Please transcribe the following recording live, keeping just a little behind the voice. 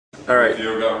Alright. If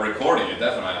you're recording, you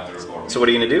definitely have to record me. So what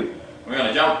are you gonna do? We're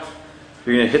gonna jump.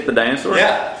 You're gonna hit the dinosaur?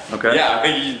 Yeah. Okay. Yeah, I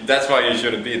think that's why you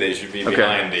shouldn't be. They should be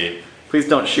behind the... Please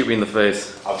don't shoot me in the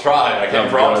face. I'll try. I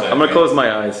can't promise it. I'm gonna close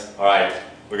my eyes. Alright.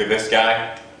 Look at this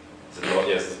guy.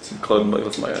 Yes.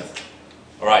 Close my eyes.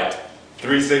 Alright.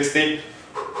 360.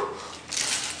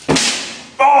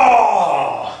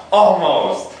 Oh!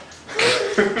 Almost.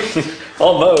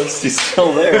 Almost. He's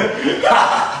still there.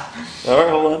 Alright,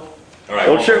 hold on. Alright.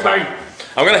 Don't shoot me.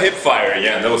 I'm gonna hip fire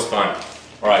again. That was fun.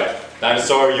 Alright.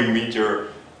 Dinosaur, you meet your...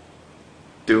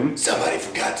 Doom? Somebody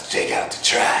forgot to take out the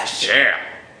trash. Yeah.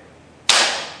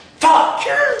 Fuck!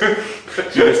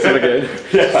 You missed him again?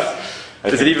 Yeah.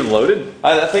 Is it even loaded?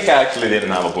 I think I actually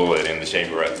didn't have a bullet in the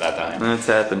chamber at that time. That's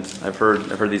happened. I've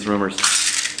heard these rumors.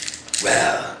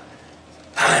 Well,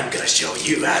 I'm gonna show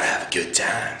you how to have a good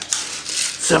time.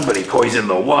 Somebody poisoned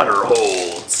the water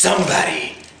hole.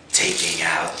 Somebody taking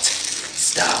out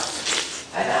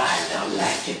stuff, and I don't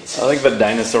like it. I think the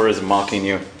dinosaur is mocking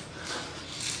you.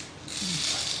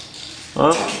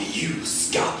 Oh, Talking to you,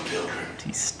 Scott Pilgrim.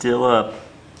 he's still up.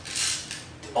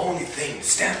 The only thing that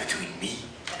stands between me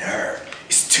and her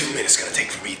is 2 minutes gonna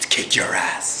take for me to kick your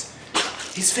ass.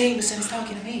 He's famous and he's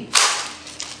talking to me.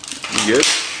 You good?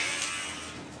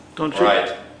 Don't shoot.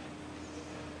 Right.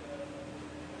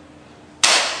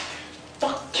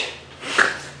 Fuck.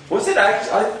 Was it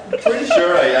actually? I'm pretty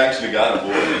sure I actually got a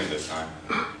bullet in this time.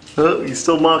 Oh, he's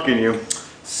still mocking you.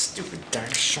 Stupid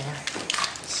dinosaur.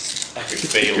 Epic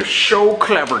fail. You're so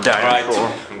clever, dinosaur.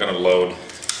 Alright, I'm gonna load.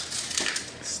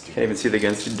 Can't even see the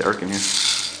gun. It's too dark in here.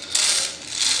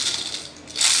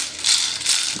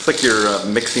 Looks like you're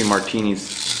mixing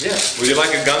martinis. Yeah. Would you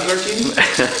like a gun martini?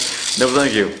 No,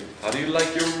 thank you. How do you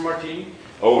like your martini?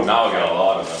 Oh, now I got a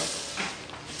lot of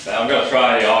them. Now I'm gonna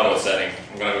try the auto setting.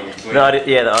 I'm gonna go clean.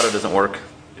 Yeah, the auto doesn't work.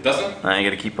 It doesn't? I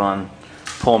gotta keep on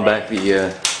pulling back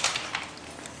the.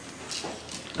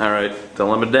 All right, don't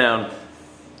let it down.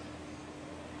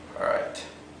 All right.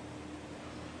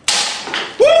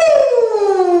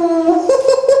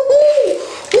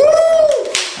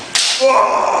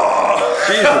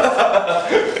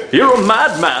 Jesus, you're a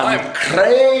madman. I'm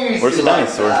crazy. Where's the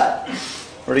dinosaur?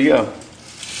 Where'd he go?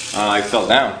 I fell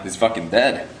down. He's fucking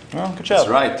dead. Oh, good job. That's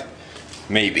right.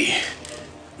 Maybe.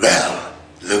 Well,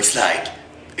 looks like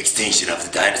extinction of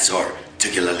the dinosaur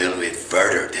took it a little bit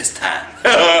further this time.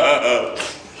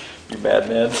 You bad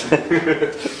man.